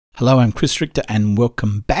Hello, I'm Chris Richter and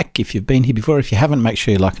welcome back. If you've been here before, if you haven't, make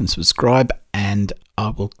sure you like and subscribe, and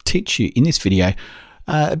I will teach you in this video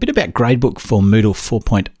a bit about Gradebook for Moodle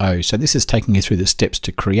 4.0. So this is taking you through the steps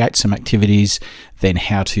to create some activities, then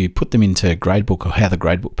how to put them into Gradebook, or how the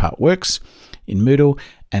Gradebook part works in Moodle,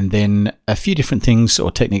 and then a few different things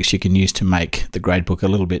or techniques you can use to make the Gradebook a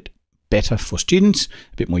little bit better for students,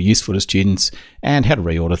 a bit more useful to students, and how to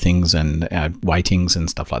reorder things and weightings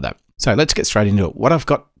and stuff like that. So let's get straight into it. What I've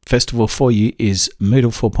got first of all for you is Moodle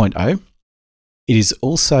 4.0. It is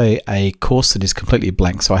also a course that is completely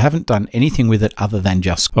blank, so I haven't done anything with it other than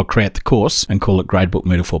just create the course and call it Gradebook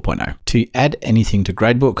Moodle 4.0. To add anything to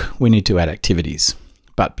Gradebook, we need to add activities.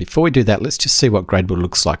 But before we do that, let's just see what Gradebook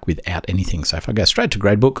looks like without anything. So if I go straight to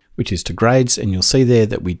Gradebook, which is to grades, and you'll see there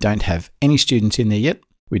that we don't have any students in there yet.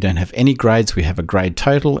 We don't have any grades, we have a grade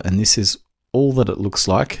total, and this is all that it looks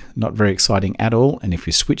like. Not very exciting at all. And if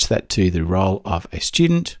we switch that to the role of a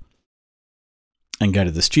student and go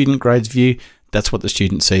to the student grades view, that's what the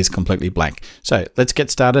student sees, completely blank. So let's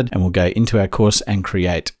get started, and we'll go into our course and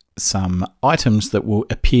create some items that will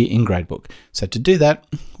appear in Gradebook. So to do that,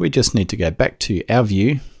 we just need to go back to our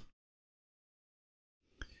view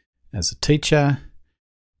as a teacher,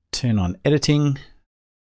 turn on editing.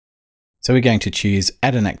 So we're going to choose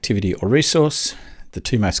add an activity or resource. The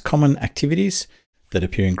two most common activities that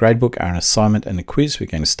appear in Gradebook are an assignment and a quiz. We're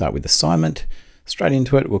going to start with assignment. Straight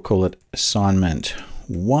into it, we'll call it assignment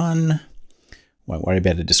 1. Won't worry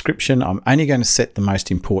about a description. I'm only going to set the most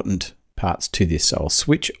important parts to this. So I'll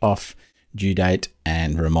switch off due date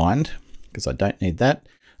and remind because I don't need that.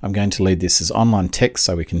 I'm going to leave this as online text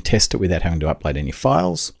so we can test it without having to upload any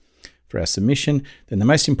files for our submission. Then the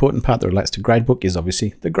most important part that relates to Gradebook is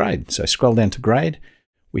obviously the grade. So scroll down to grade.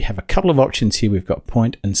 We have a couple of options here. We've got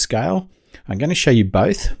point and scale. I'm going to show you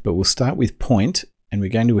both, but we'll start with point, and we're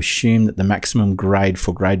going to assume that the maximum grade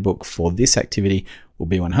for Gradebook for this activity will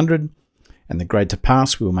be 100, and the grade to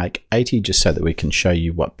pass we'll make 80, just so that we can show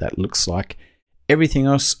you what that looks like. Everything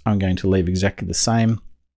else I'm going to leave exactly the same.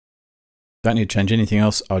 Don't need to change anything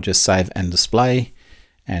else. I'll just save and display,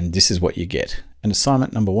 and this is what you get. An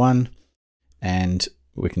assignment number 1, and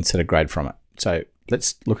we can set a grade from it. So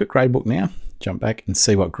let's look at Gradebook now. Jump back and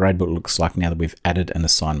see what Gradebook looks like now that we've added an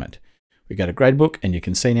assignment. We go to Gradebook, and you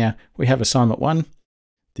can see now we have assignment 1.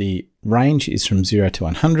 The range is from 0 to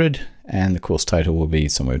 100, and the course total will be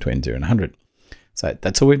somewhere between 0 and 100. So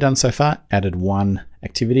that's all we've done so far. Added one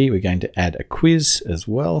activity. We're going to add a quiz as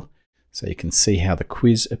well, so you can see how the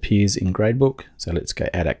quiz appears in Gradebook. So let's go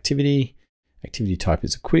add activity. Activity type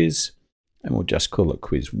is a quiz, and we'll just call it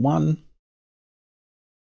quiz 1.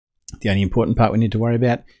 The only important part we need to worry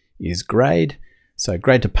about is grade. So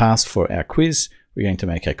grade to pass for our quiz, we're going to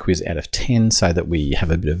make a quiz out of 10 so that we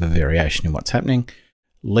have a bit of a variation in what's happening.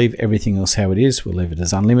 Leave everything else how it is. We'll leave it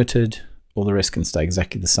as unlimited. All the rest can stay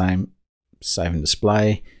exactly the same. Save and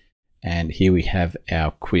display. And here we have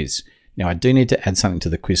our quiz. Now I do need to add something to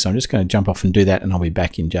the quiz, so I'm just going to jump off and do that, and I'll be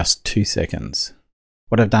back in just 2 seconds.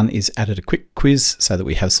 What I've done is added a quick quiz so that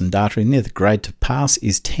we have some data in there. The grade to pass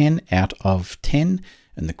is 10 out of 10.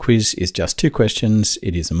 And the quiz is just 2 questions.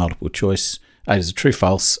 It is a multiple choice. It is a true,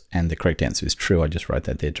 false, and the correct answer is true. I just wrote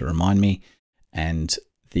that there to remind me. And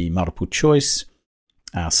the multiple choice,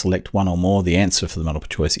 select one or more. The answer for the multiple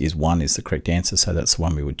choice is 1 is the correct answer. So that's the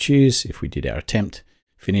one we would choose if we did our attempt.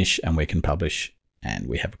 Finish, and we can publish, and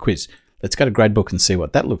we have a quiz. Let's go to Gradebook and see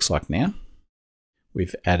what that looks like now.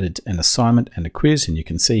 We've added an assignment and a quiz, and you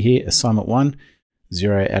can see here assignment 1,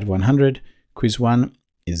 0 out of 100. Quiz 1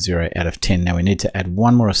 is 0 out of 10. Now we need to add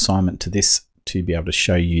one more assignment to this to be able to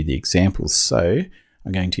show you the examples. So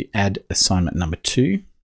I'm going to add assignment number 2.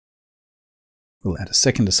 We'll add a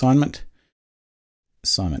second assignment.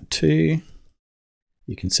 Assignment 2.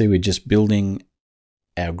 You can see we're just building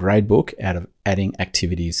our Gradebook out of adding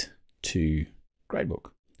activities to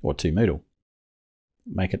Gradebook or to Moodle.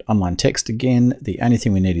 Make it online text again. The only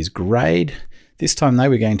thing we need is grade. This time though,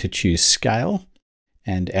 we're going to choose scale.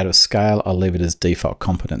 And out of scale, I'll leave it as default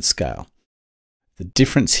competence scale. The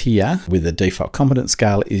difference here with the default competence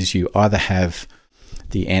scale is you either have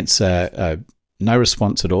the answer no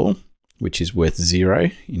response at all, which is worth 0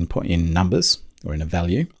 in numbers or in a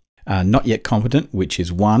value. Not yet competent, which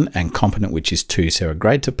is 1, and competent, which is 2. So a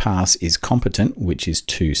grade to pass is competent, which is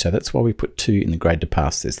 2. So that's why we put 2 in the grade to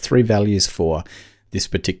pass. There's 3 values for this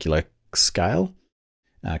particular scale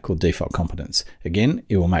called default competence. Again,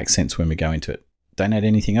 it will make sense when we go into it. Don't add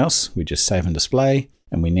anything else. We just save and display,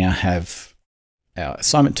 and we now have our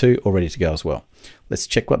assignment 2 all ready to go as well. Let's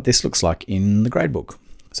check what this looks like in the Gradebook.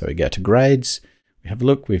 So we go to grades, we have a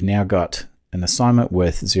look. We've now got an assignment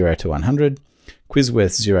worth 0 to 100. quiz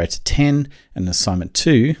worth 0 to 10, and assignment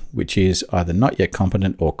 2, which is either not yet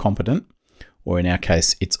competent or competent, or in our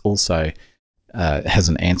case, it's also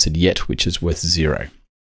hasn't answered yet, which is worth 0.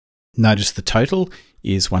 Notice the total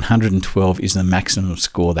is 112 is the maximum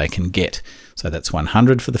score they can get. So that's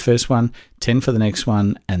 100 for the first one, 10 for the next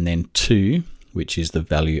one, and then 2, which is the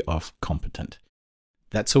value of competent.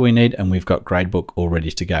 That's all we need, and we've got Gradebook all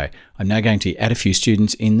ready to go. I'm now going to add a few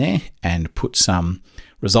students in there and put some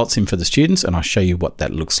results in for the students, and I'll show you what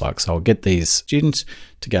that looks like. So I'll get these students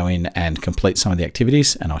to go in and complete some of the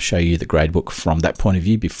activities, and I'll show you the Gradebook from that point of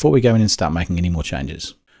view before we go in and start making any more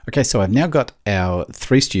changes. Okay, so I've now got our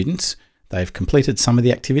 3 students. They've completed some of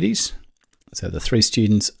the activities. So the 3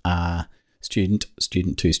 students are student,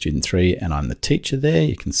 student 2, student 3, and I'm the teacher there.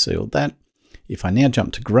 You can see all that. If I now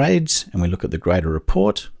jump to grades and we look at the grader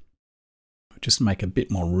report, I'll just make a bit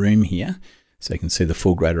more room here so you can see the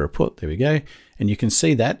full grader report. There we go. And you can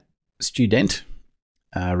see that student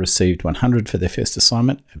received 100 for their first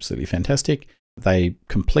assignment. Absolutely fantastic. They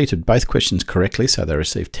completed both questions correctly, so they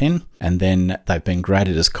received 10, and then they've been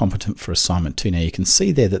graded as competent for assignment 2. Now you can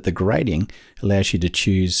see there that the grading allows you to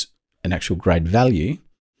choose an actual grade value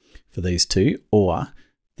for these two, or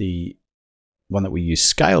the one that we use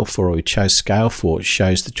scale for, or we chose scale for,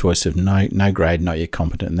 shows the choice of no grade, not yet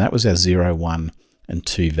competent, and that was our 0, 1, and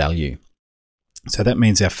 2 value. So that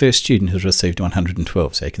means our first student has received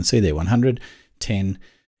 112. So you can see there 100, 10,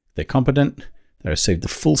 they're competent. They received the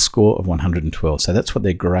full score of 112. So that's what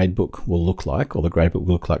their gradebook will look like, or the gradebook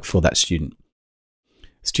will look like for that student.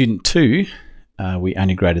 Student 2, we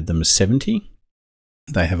only graded them as 70.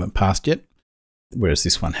 They haven't passed yet, whereas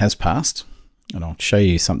this one has passed. And I'll show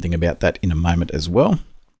you something about that in a moment as well.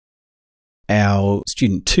 Our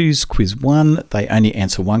student 2's quiz 1, they only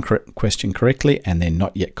answer one question correctly and they're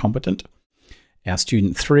not yet competent. Our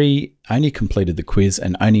student 3 only completed the quiz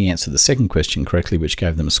and only answered the second question correctly, which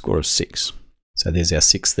gave them a score of 6. So there's our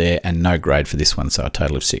 6 there, and no grade for this one, so a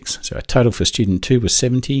total of 6. So our total for student 2 was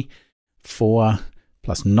 70, 4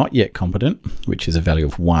 plus not yet competent, which is a value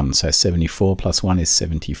of 1. So 74 plus 1 is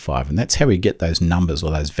 75. And that's how we get those numbers or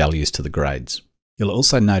those values to the grades. You'll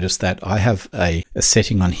also notice that I have a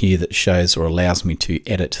setting on here that shows or allows me to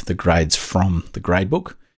edit the grades from the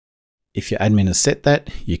gradebook. If your admin has set that,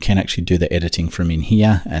 you can actually do the editing from in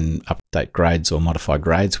here and update grades or modify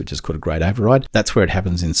grades, which is called a grade override. That's where it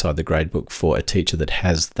happens inside the gradebook for a teacher that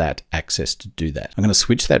has that access to do that. I'm going to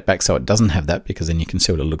switch that back so it doesn't have that, because then you can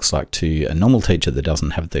see what it looks like to a normal teacher that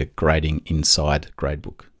doesn't have the grading inside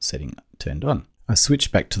gradebook setting turned on. I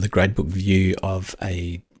switched back to the gradebook view of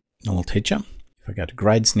a normal teacher. If I go to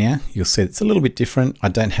grades now, you'll see it's a little bit different. I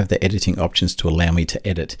don't have the editing options to allow me to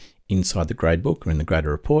edit inside the gradebook or in the grader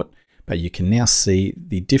report. But you can now see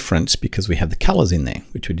the difference because we have the colors in there,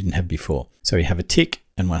 which we didn't have before. So we have a tick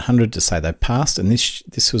and 100 to say they passed. And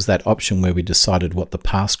this was that option where we decided what the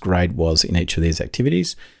pass grade was in each of these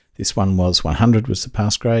activities. This one was 100 was the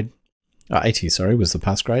pass grade. 80, sorry, was the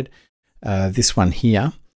pass grade. This one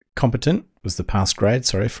here, competent, was the pass grade,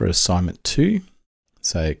 sorry, for assignment 2.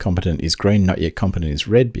 So competent is green, not yet competent is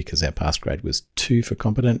red, because our pass grade was 2 for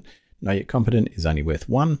competent. Not yet competent is only worth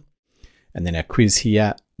 1. And then our quiz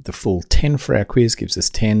here, the full 10 for our quiz gives us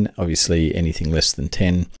 10. Obviously, anything less than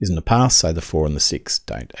 10 isn't a pass, so the 4 and the 6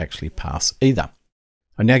 don't actually pass either.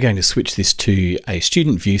 I'm now going to switch this to a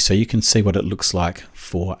student view so you can see what it looks like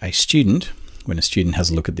for a student when a student has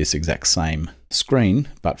a look at this exact same screen,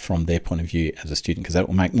 but from their point of view as a student, because that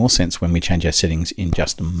will make more sense when we change our settings in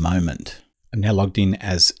just a moment. I'm now logged in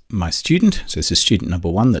as my student. So this is student number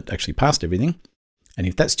 1 that actually passed everything. And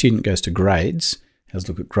if that student goes to grades, has a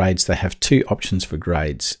look at grades, they have 2 options for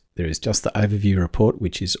grades. There is just the overview report,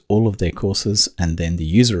 which is all of their courses, and then the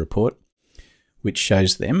user report, which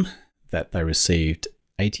shows them that they received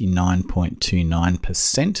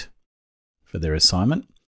 89.29% for their assignment.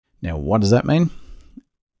 Now, what does that mean?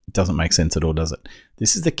 It doesn't make sense at all, does it?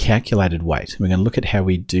 This is the calculated weight. We're going to look at how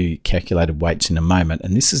we do calculated weights in a moment,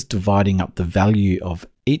 and this is dividing up the value of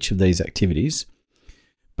each of these activities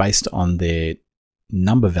based on their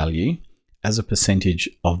number value as a percentage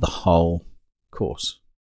of the whole course,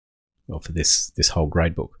 well, for this whole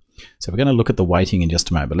gradebook. So we're going to look at the weighting in just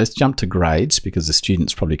a moment, but let's jump to grades because the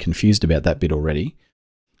student's probably confused about that bit already.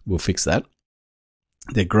 We'll fix that.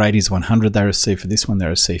 Their grade is 100 they received for this one, they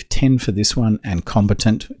received 10 for this one, and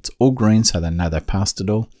competent. It's all green, so they know they passed it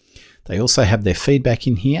all. They also have their feedback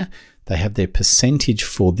in here. They have their percentage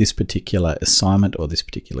for this particular assignment or this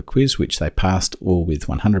particular quiz, which they passed all with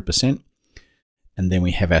 100%. And then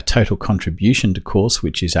we have our total contribution to course,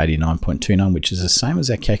 which is 89.29, which is the same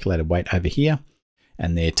as our calculated weight over here.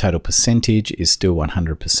 And their total percentage is still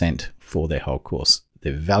 100% for their whole course.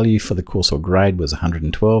 the value for the course or grade was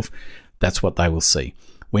 112, that's what they will see.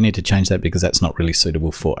 We need to change that because that's not really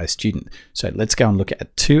suitable for a student. So let's go and look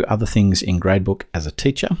at 2 other things in Gradebook as a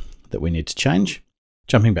teacher that we need to change.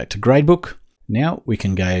 Jumping back to Gradebook, now we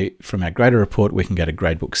can go from our grader report, we can go to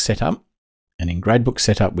Gradebook Setup. And in Gradebook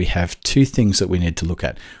Setup, we have 2 things that we need to look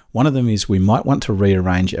at. One of them is we might want to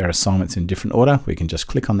rearrange our assignments in different order. We can just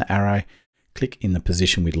click on the arrow, click in the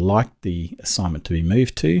position we'd like the assignment to be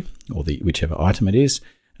moved to, or whichever item it is.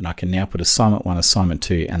 And I can now put assignment 1, assignment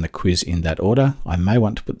 2, and the quiz in that order. I may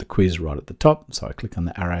want to put the quiz right at the top. So I click on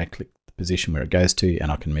the arrow, click the position where it goes to,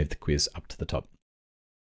 and I can move the quiz up to the top.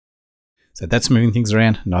 So that's moving things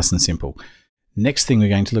around, nice and simple. Next thing we're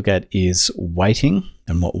going to look at is weighting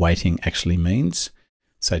and what weighting actually means.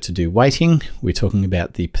 So to do weighting, we're talking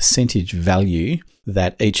about the percentage value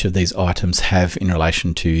that each of these items have in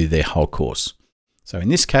relation to their whole course. So in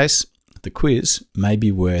this case, the quiz may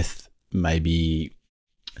be worth maybe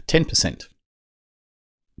 10%.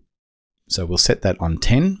 So we'll set that on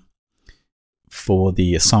 10. For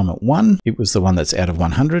the assignment 1, it was the one that's out of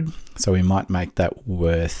 100. So we might make that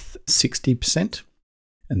worth 60%.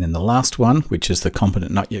 And then the last one, which is the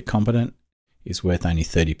competent, not yet competent, is worth only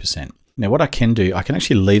 30%. Now what I can do, I can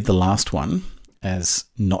actually leave the last one as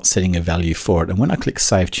not setting a value for it. And when I click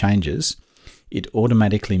Save Changes, it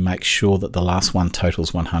automatically makes sure that the last one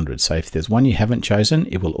totals 100. So if there's one you haven't chosen,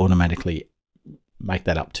 it will automatically make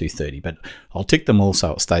that up to 30. But I'll tick them all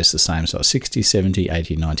so it stays the same. So 60, 70,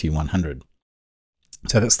 80, 90, 100.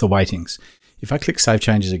 So that's the weightings. If I click Save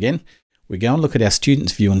Changes again, we go and look at our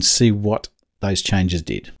students view and see what those changes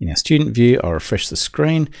did. In our student view, I'll refresh the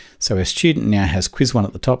screen. So our student now has quiz 1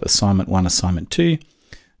 at the top, assignment 1, assignment 2.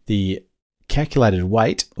 The calculated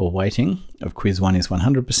weight or weighting of quiz 1 is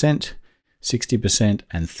 100%, 60%,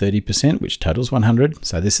 and 30%, which totals 100.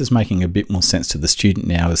 So this is making a bit more sense to the student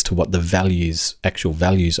now as to what the values, actual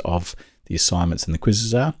values of the assignments and the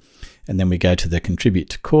quizzes are. And then we go to the contribute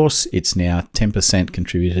to course. It's now 10%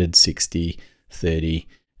 contributed, 60, 30,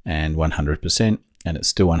 and 100%, and it's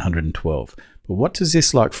still 112. But what does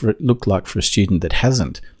this look like for a student that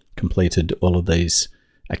hasn't completed all of these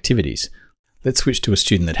activities? Let's switch to a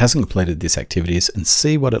student that hasn't completed these activities and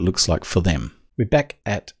see what it looks like for them. We're back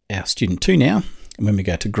at our student 2 now, and when we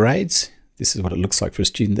go to grades, this is what it looks like for a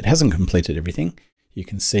student that hasn't completed everything. You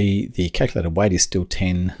can see the calculated weight is still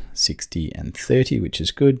 10, 60, and 30, which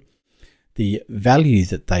is good. The value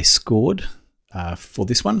that they scored for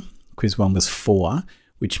this one, quiz 1 was 4,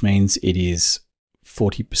 which means it is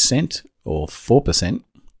 40% or 4%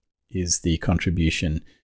 is the contribution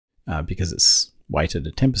because it's weighted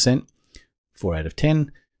at 10, 4 out of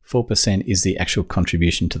 10. 4% is the actual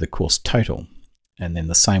contribution to the course total. And then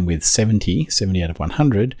the same with 70 out of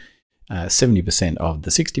 100. 70% of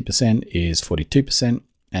the 60% is 42%,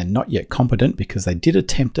 and not yet competent because they did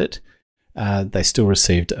attempt it. They still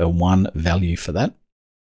received a 1 value for that,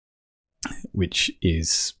 which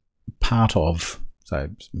is part of, so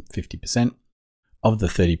 50% of the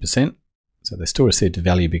 30%. So they still received a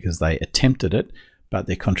value because they attempted it, but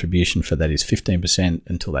their contribution for that is 15%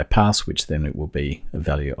 until they pass, which then it will be a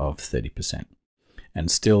value of 30%. And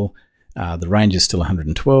still, the range is still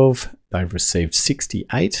 112. They've received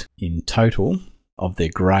 68 in total of their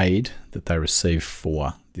grade that they receive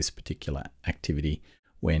for this particular activity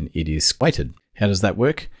when it is weighted. How does that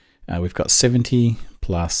work? We've got 70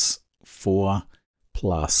 plus 4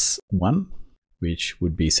 plus 1, which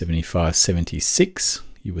would be 75, 76.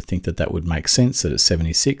 You would think that that would make sense that it's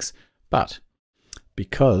 76, but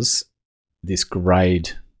because this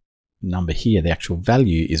grade number here, the actual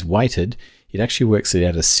value is weighted, it actually works it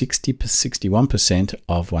out as 61%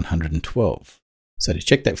 of 112. So to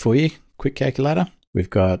check that for you, quick calculator,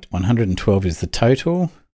 we've got 112 is the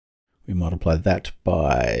total. We multiply that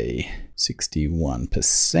by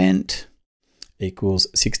 61% equals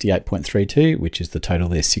 68.32, which is the total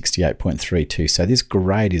there, 68.32. So this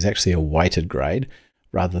grade is actually a weighted grade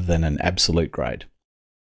rather than an absolute grade.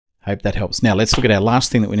 Hope that helps. Now let's look at our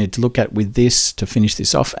last thing that we need to look at with this to finish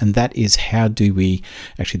this off, and that is how do we,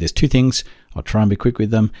 actually there's 2 things, I'll try and be quick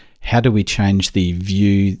with them. How do we change the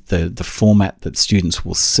view, the format that students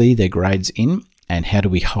will see their grades in, and how do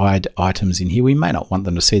we hide items in here? We may not want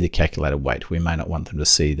them to see the calculated weight. We may not want them to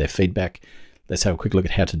see their feedback. Let's have a quick look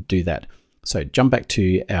at how to do that. So jump back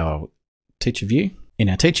to our teacher view. In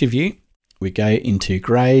our teacher view, we go into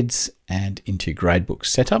grades and into gradebook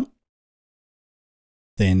setup.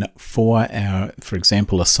 Then for our, for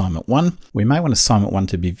example, assignment 1, we may want assignment 1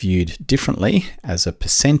 to be viewed differently as a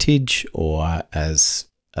percentage or as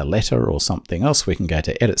a letter or something else. We can go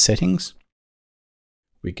to edit settings.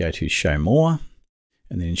 We go to show more,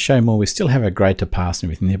 And then in show more, we still have our grade to pass and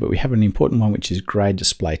everything there, but we have an important one, which is grade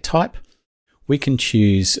display type. We can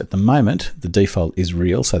choose, at the moment, the default is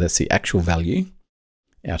real, so that's the actual value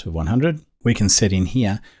out of 100. We can set in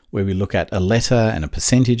here where we look at a letter and a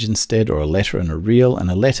percentage instead, or a letter and a real,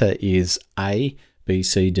 and a letter is A, B,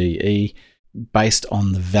 C, D, E. Based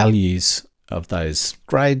on the values of those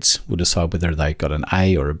grades, we'll decide whether they got an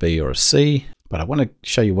A or a B or a C. But I want to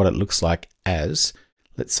show you what it looks like as,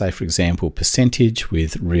 let's say, for example, percentage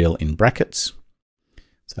with real in brackets.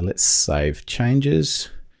 So let's save changes,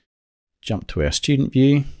 jump to our student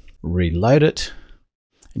view, reload it,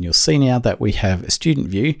 and you'll see now that we have a student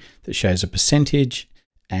view that shows a percentage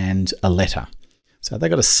and a letter. So they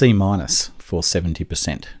got a C- for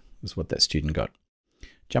 70% is what that student got.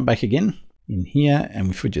 Jump back again in here,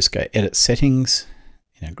 and if we just go edit settings,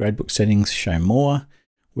 in our gradebook settings, show more,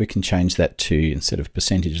 we can change that to, instead of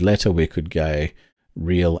percentage letter, we could go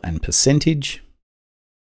real and percentage.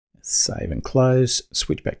 Save and close,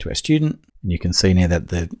 switch back to our student. And you can see now that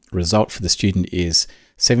the result for the student is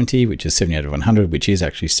 70, which is 70 out of 100, which is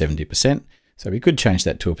actually 70%. So we could change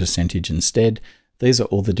that to a percentage instead. These are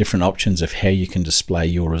all the different options of how you can display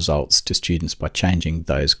your results to students by changing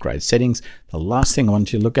those grade settings. The last thing I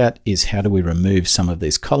want you to look at is how do we remove some of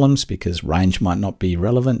these columns, because range might not be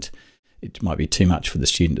relevant. It might be too much for the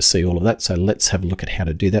student to see all of that. So let's have a look at how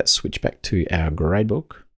to do that. Switch back to our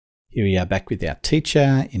gradebook. Here we are back with our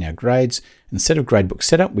teacher in our grades. Instead of gradebook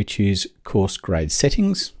setup, we choose course grade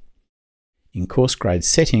settings. In course grade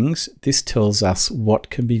settings, this tells us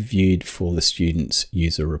what can be viewed for the student's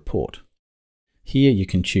user report. Here you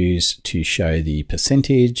can choose to show the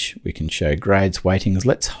percentage, we can show grades, weightings.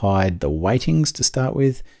 Let's hide the weightings to start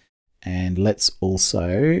with, and let's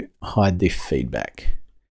also hide the feedback.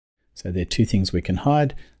 So there are two things we can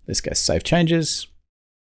hide. Let's go save changes,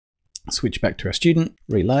 switch back to our student,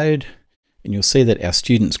 reload, and you'll see that our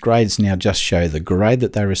students' grades now just show the grade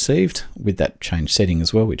that they received with that change setting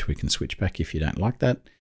as well, which we can switch back if you don't like that.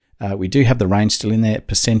 We do have the range still in there,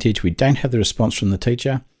 percentage. We don't have the response from the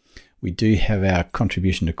teacher. We do have our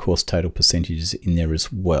contribution to course total percentages in there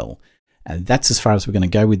as well. And that's as far as we're going to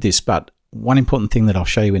go with this. But one important thing that I'll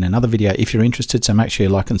show you in another video if you're interested, so make sure you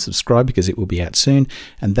like and subscribe because it will be out soon.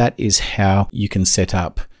 And that is how you can set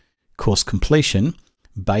up course completion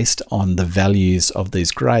based on the values of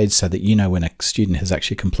these grades so that you know when a student has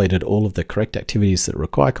actually completed all of the correct activities that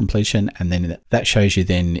require completion, and then that shows you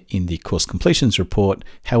then in the course completions report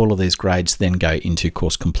how all of these grades then go into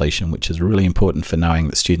course completion, which is really important for knowing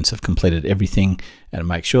that students have completed everything, and it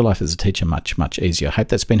makes your life as a teacher much, much easier. I hope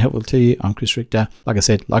that's been helpful to you. I'm Chris Richter. Like I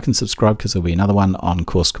said, like and subscribe because there'll be another one on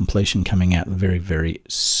course completion coming out very, very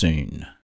soon.